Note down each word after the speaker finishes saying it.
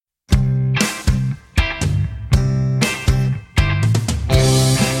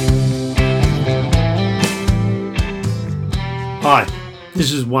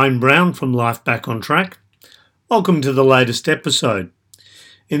This is Wayne Brown from Life Back on Track. Welcome to the latest episode.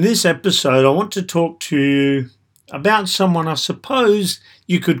 In this episode, I want to talk to you about someone I suppose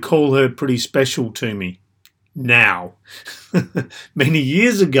you could call her pretty special to me. Now, many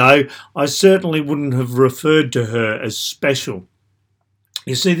years ago, I certainly wouldn't have referred to her as special.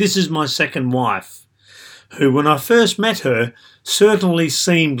 You see, this is my second wife, who, when I first met her, certainly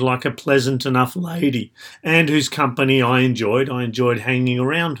seemed like a pleasant enough lady, and whose company I enjoyed. I enjoyed hanging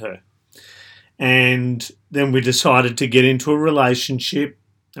around her. And then we decided to get into a relationship,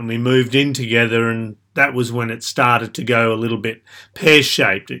 and we moved in together, and that was when it started to go a little bit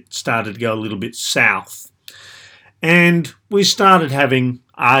pear-shaped. It started to go a little bit south. And we started having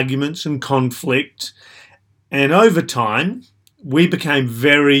arguments and conflict, and over time, we became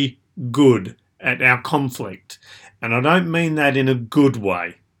very good at our conflict. And I don't mean that in a good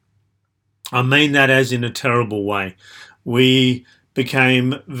way. I mean that as in a terrible way. We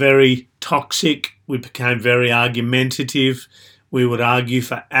became very toxic. We became very argumentative. We would argue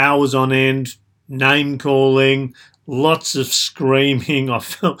for hours on end, name calling, lots of screaming.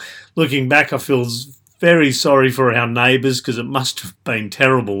 Looking back, I feel very sorry for our neighbours because it must have been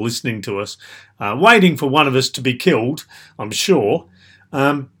terrible listening to us, waiting for one of us to be killed, I'm sure.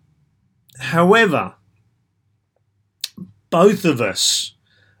 However, both of us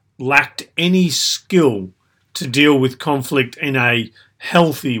lacked any skill to deal with conflict in a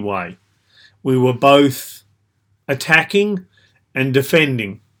healthy way. We were both attacking and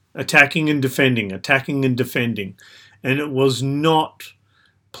defending, attacking and defending, attacking and defending. And it was not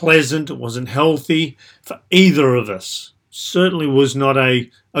pleasant, it wasn't healthy for either of us. Certainly was not a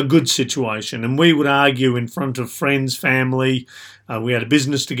good situation. And we would argue in front of friends, family. We had a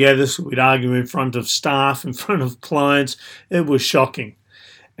business together, so we'd argue in front of staff, in front of clients. It was shocking.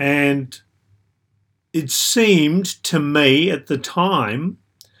 And it seemed to me at the time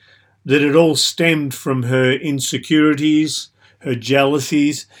that it all stemmed from her insecurities, her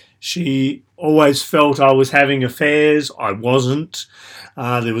jealousies. She always felt I was having affairs. I wasn't.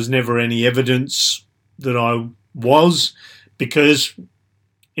 There was never any evidence that I was, because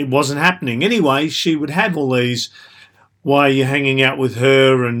it wasn't happening. Anyway, she would have all these, why are you hanging out with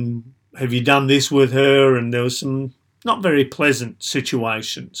her, and have you done this with her? And there were some not very pleasant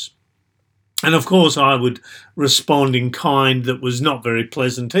situations. And of course I would respond in kind that was not very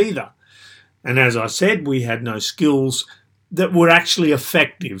pleasant either. And as I said, we had no skills that were actually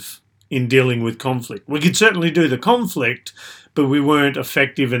effective in dealing with conflict. We could certainly do the conflict, but we weren't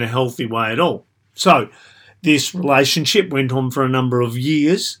effective in a healthy way at all. So this relationship went on for a number of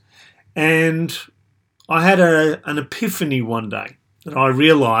years, and I had an epiphany one day that I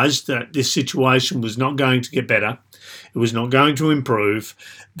realised that this situation was not going to get better. It was not going to improve,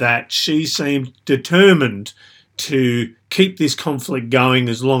 that she seemed determined to keep this conflict going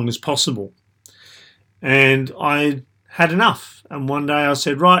as long as possible. And I had enough. And one day I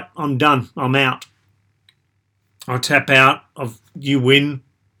said, right, I'm done. I'm out. I tap out. You win.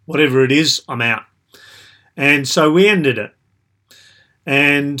 Whatever it is, I'm out. And so we ended it.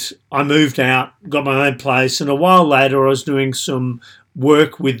 And I moved out, got my own place, and a while later I was doing some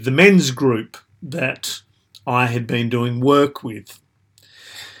work with the men's group that I had been doing work with.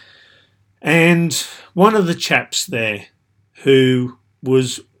 And one of the chaps there, who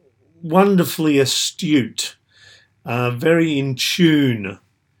was wonderfully astute, very in tune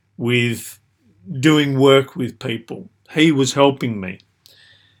with doing work with people, he was helping me.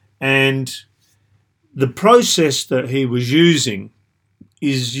 And the process that he was using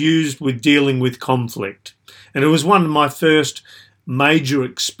is used with dealing with conflict. And it was one of my first major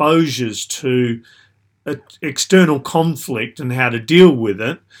exposures to external conflict and how to deal with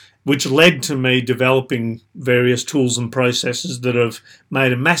it, which led to me developing various tools and processes that have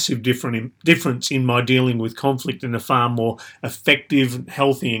made a massive difference in my dealing with conflict in a far more effective,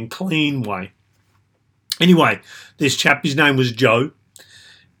 healthy and clean way. Anyway, this chap, his name was Joe.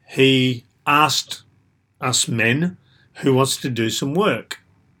 He asked us men who wants to do some work.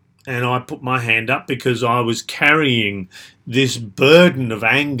 And I put my hand up because I was carrying this burden of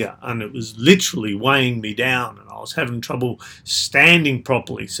anger, and it was literally weighing me down, and I was having trouble standing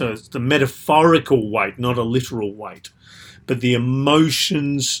properly. So it's the metaphorical weight, not a literal weight, but the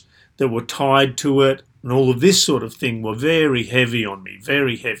emotions that were tied to it and all of this sort of thing were very heavy on me,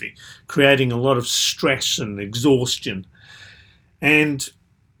 very heavy, creating a lot of stress and exhaustion. And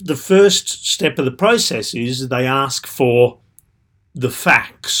the first step of the process is they ask for the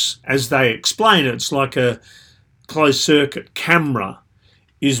facts as they explain it. It's like a closed circuit camera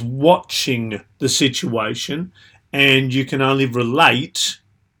is watching the situation, and you can only relate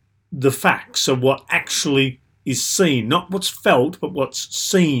the facts of what actually is seen, not what's felt, but what's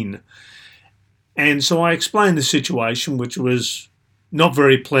seen. And so I explained the situation, which was not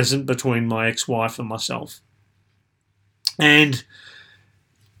very pleasant between my ex-wife and myself. And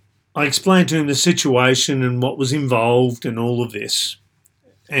I explained to him the situation and what was involved and all of this.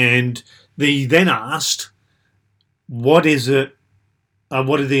 And he then asked, what is it?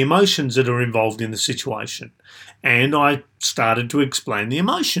 What are the emotions that are involved in the situation? And I started to explain the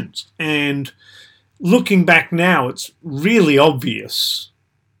emotions. And looking back now, it's really obvious.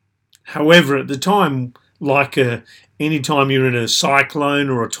 However, at the time, like any time you're in a cyclone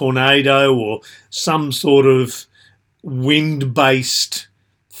or a tornado or some sort of wind-based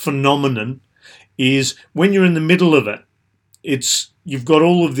phenomenon, is when you're in the middle of it, you've got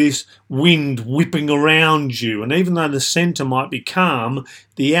all of this wind whipping around you, and even though the centre might be calm,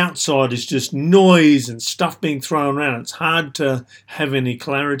 the outside is just noise and stuff being thrown around. It's hard to have any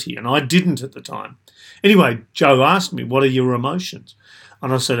clarity, and I didn't at the time. Anyway, Joe asked me, what are your emotions?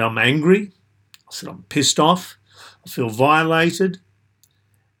 And I said, I'm angry. I said, I'm pissed off. I feel violated.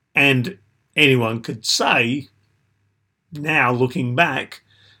 And anyone could say, now looking back,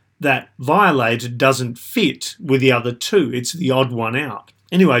 that violated doesn't fit with the other two. It's the odd one out.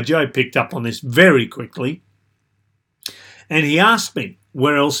 Anyway, Joe picked up on this very quickly, and he asked me,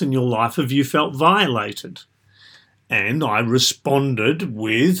 where else in your life have you felt violated? And I responded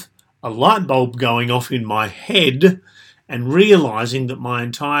with a light bulb going off in my head and realising that my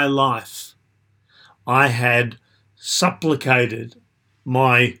entire life I had supplicated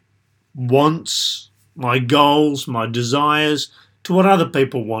my wants, my goals, my desires to what other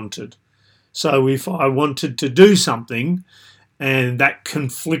people wanted. So if I wanted to do something and that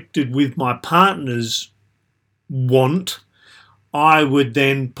conflicted with my partner's want, I would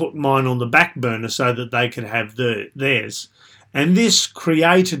then put mine on the back burner so that they could have theirs. And this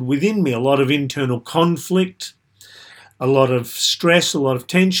created within me a lot of internal conflict, a lot of stress, a lot of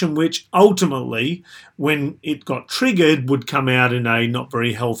tension, which ultimately, when it got triggered, would come out in a not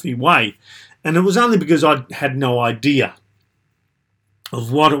very healthy way. And it was only because I had no idea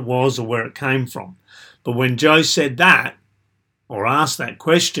of what it was or where it came from. But when Joe said that, or asked that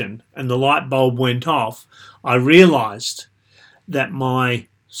question, and the light bulb went off, I realised that my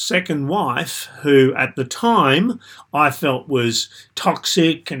second wife, who at the time I felt was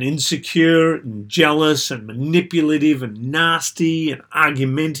toxic and insecure and jealous and manipulative and nasty and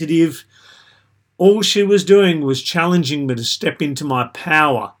argumentative, all she was doing was challenging me to step into my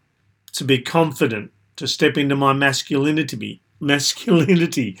power, to be confident, to step into my masculinity,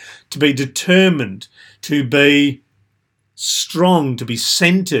 to be determined, to be strong, to be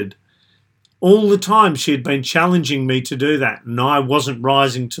centered. All the time she had been challenging me to do that, and I wasn't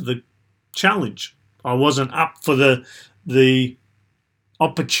rising to the challenge. I wasn't up for the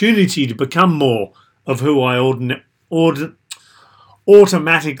opportunity to become more of who I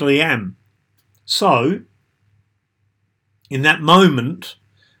automatically am. So, in that moment,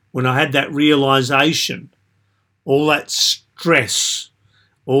 when I had that realization, all that stress,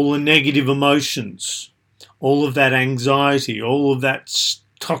 all the negative emotions, all of that anxiety, all of that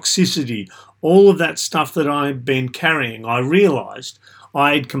toxicity, all of that stuff that I'd been carrying, I realised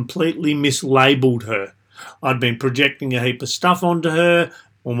I had completely mislabelled her. I'd been projecting a heap of stuff onto her,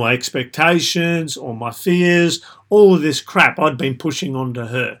 all my expectations, all my fears, all of this crap I'd been pushing onto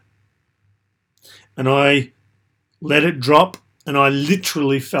her. And I let it drop, and I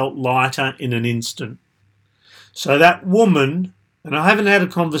literally felt lighter in an instant. So that woman, and I haven't had a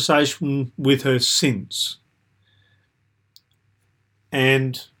conversation with her since,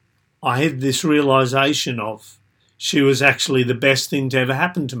 and I had this realisation of she was actually the best thing to ever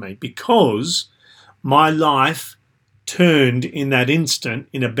happen to me, because my life turned in that instant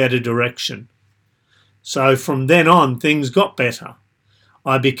in a better direction. So from then on, things got better.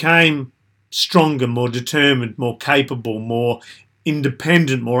 I became stronger, more determined, more capable, more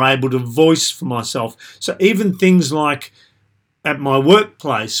independent, more able to voice for myself. So even things like at my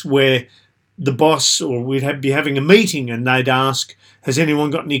workplace, where the boss or we'd be having a meeting and they'd ask, has anyone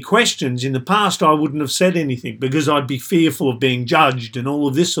got any questions? In the past, I wouldn't have said anything because I'd be fearful of being judged and all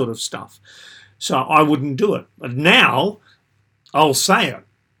of this sort of stuff. So I wouldn't do it. But now I'll say it.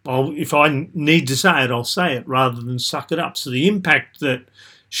 If I need to say it, I'll say it rather than suck it up. So the impact that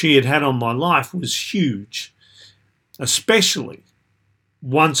she had on my life was huge, especially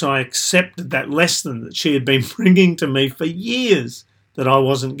once I accepted that lesson that she had been bringing to me for years that I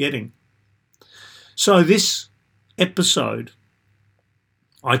wasn't getting. So this episode,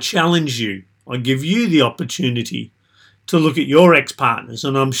 I challenge you, I give you the opportunity to look at your ex-partners,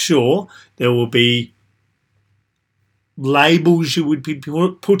 and I'm sure there will be labels you would be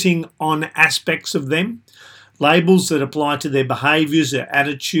putting on aspects of them, labels that apply to their behaviours, their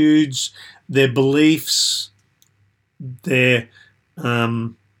attitudes, their beliefs, their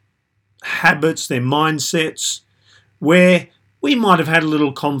habits, their mindsets, where we might have had a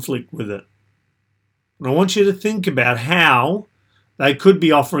little conflict with it. And I want you to think about how they could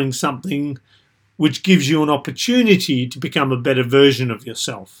be offering something which gives you an opportunity to become a better version of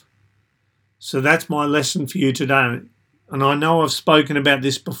yourself. So that's my lesson for you today. And I know I've spoken about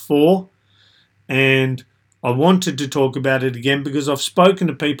this before, and I wanted to talk about it again because I've spoken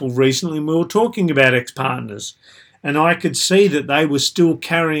to people recently and we were talking about ex-partners, and I could see that they were still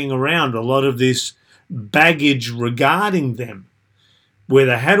carrying around a lot of this baggage regarding them, where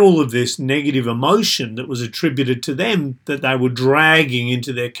they had all of this negative emotion that was attributed to them that they were dragging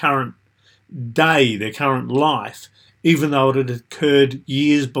into their current day, their current life, even though it had occurred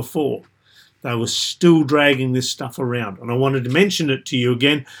years before. They were still dragging this stuff around. And I wanted to mention it to you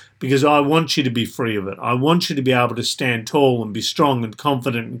again because I want you to be free of it. I want you to be able to stand tall and be strong and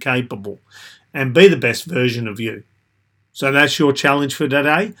confident and capable and be the best version of you. So that's your challenge for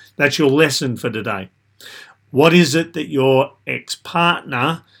today. That's your lesson for today. What is it that your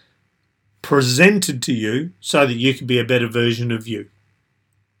ex-partner presented to you so that you can be a better version of you?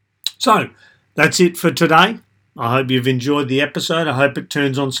 So that's it for today. I hope you've enjoyed the episode. I hope it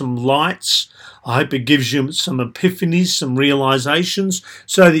turns on some lights. I hope it gives you some epiphanies, some realizations,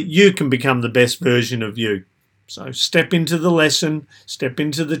 so that you can become the best version of you. So step into the lesson, step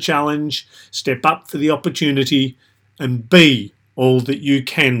into the challenge, step up for the opportunity, and be all that you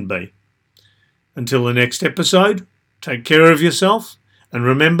can be. Until the next episode, take care of yourself, and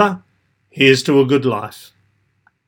remember, here's to a good life.